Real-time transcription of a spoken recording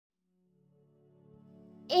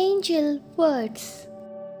Angel words.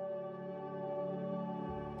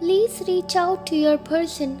 Please reach out to your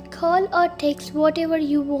person, call or text whatever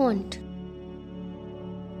you want.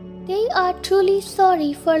 They are truly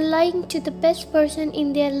sorry for lying to the best person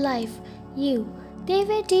in their life, you. They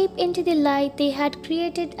were deep into the lie they had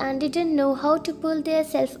created and didn't know how to pull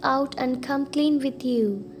themselves out and come clean with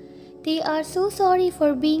you. They are so sorry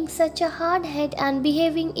for being such a hard head and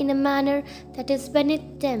behaving in a manner that is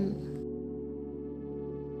beneath them.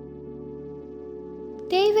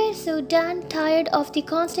 They were so damn tired of the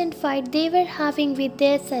constant fight they were having with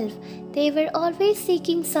themselves. They were always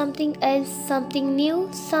seeking something else, something new,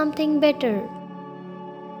 something better.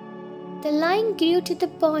 The lying grew to the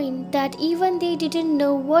point that even they didn't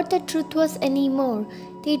know what the truth was anymore.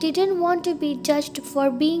 They didn't want to be judged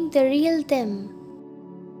for being the real them.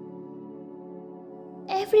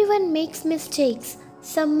 Everyone makes mistakes,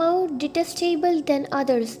 some more detestable than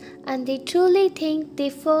others, and they truly think they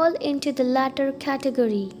fall into the latter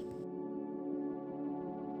category.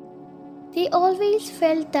 They always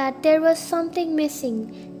felt that there was something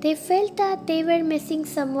missing. They felt that they were missing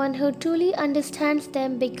someone who truly understands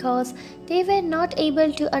them because they were not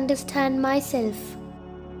able to understand myself.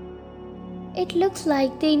 It looks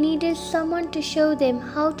like they needed someone to show them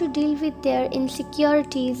how to deal with their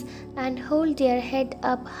insecurities and hold their head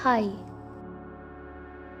up high.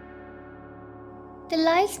 The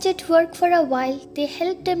lies did work for a while. They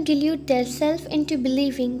helped them delude themselves into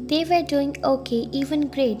believing they were doing okay, even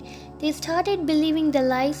great. They started believing the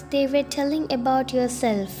lies they were telling about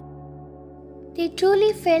yourself. They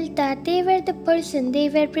truly felt that they were the person they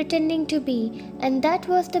were pretending to be, and that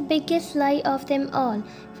was the biggest lie of them all,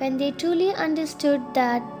 when they truly understood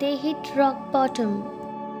that they hit rock bottom.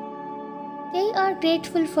 They are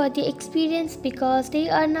grateful for the experience because they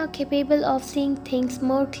are now capable of seeing things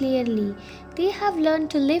more clearly. They have learned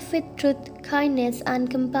to live with truth, kindness, and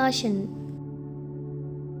compassion.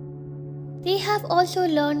 They have also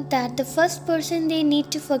learned that the first person they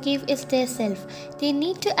need to forgive is themselves. They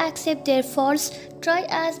need to accept their faults, try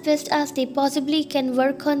as best as they possibly can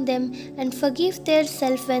work on them, and forgive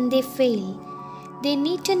themselves when they fail. They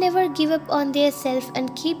need to never give up on themselves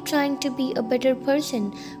and keep trying to be a better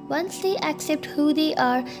person. Once they accept who they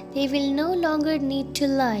are, they will no longer need to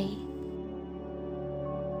lie.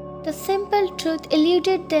 The simple truth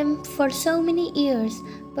eluded them for so many years,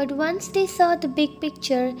 but once they saw the big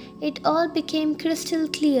picture, it all became crystal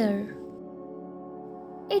clear.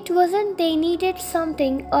 It wasn't they needed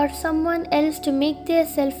something or someone else to make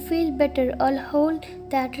themselves feel better or whole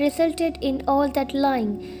that resulted in all that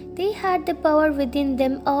lying. They had the power within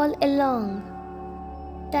them all along.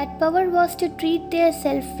 That power was to treat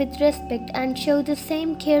themselves with respect and show the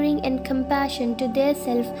same caring and compassion to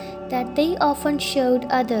themselves that they often showed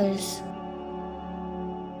others.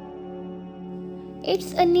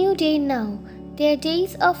 It's a new day now. Their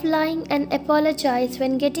days of lying and apologize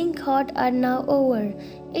when getting caught are now over.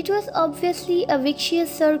 It was obviously a vicious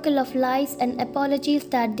circle of lies and apologies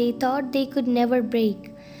that they thought they could never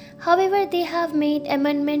break. However, they have made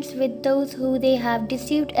amendments with those who they have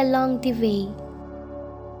deceived along the way.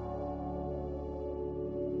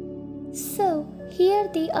 So, here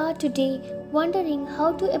they are today, wondering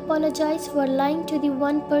how to apologize for lying to the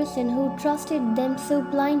one person who trusted them so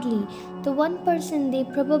blindly, the one person they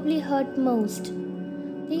probably hurt most.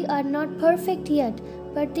 They are not perfect yet,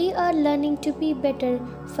 but they are learning to be better.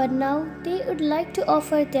 For now, they would like to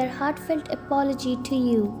offer their heartfelt apology to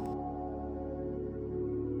you.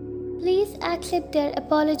 Please accept their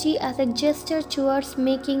apology as a gesture towards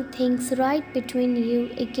making things right between you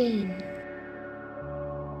again.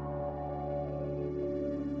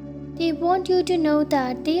 They want you to know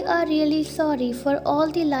that they are really sorry for all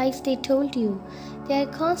the lies they told you. Their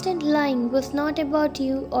constant lying was not about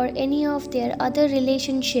you or any of their other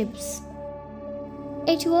relationships.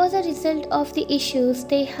 It was a result of the issues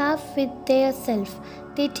they have with their self.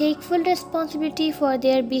 They take full responsibility for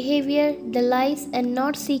their behavior, the lies, and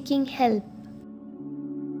not seeking help.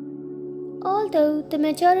 Although the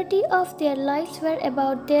majority of their lies were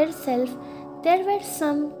about their self, there were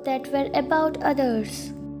some that were about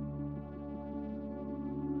others.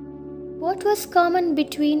 What was common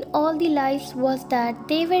between all the lies was that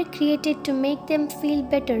they were created to make them feel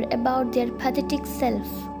better about their pathetic self.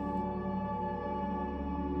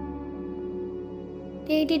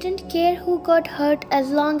 They didn't care who got hurt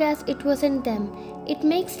as long as it wasn't them. It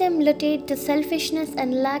makes them locate the selfishness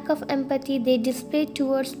and lack of empathy they displayed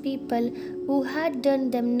towards people who had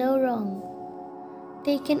done them no wrong.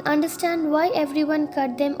 They can understand why everyone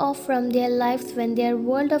cut them off from their lives when their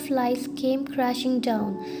world of lies came crashing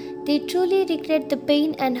down. They truly regret the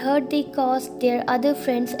pain and hurt they caused their other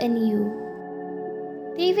friends and you.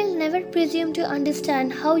 They will never presume to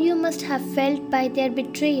understand how you must have felt by their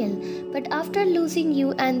betrayal, but after losing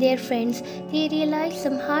you and their friends, they realize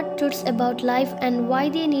some hard truths about life and why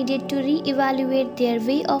they needed to re-evaluate their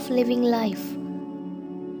way of living life.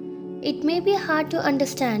 It may be hard to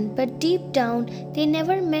understand, but deep down, they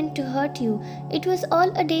never meant to hurt you. It was all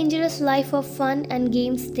a dangerous life of fun and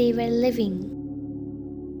games they were living.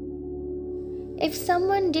 If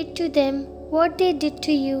someone did to them what they did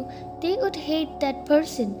to you, they would hate that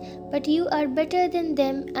person, but you are better than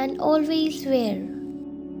them and always were.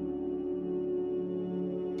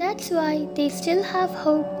 That's why they still have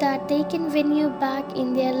hope that they can win you back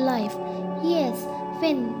in their life. Yes,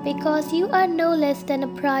 win, because you are no less than a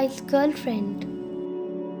prized girlfriend.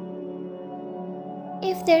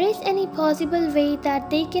 If there is any possible way that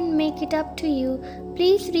they can make it up to you,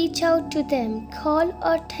 please reach out to them, call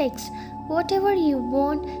or text, whatever you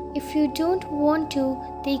want. If you don't want to,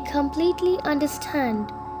 they completely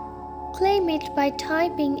understand. Claim it by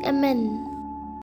typing Amen.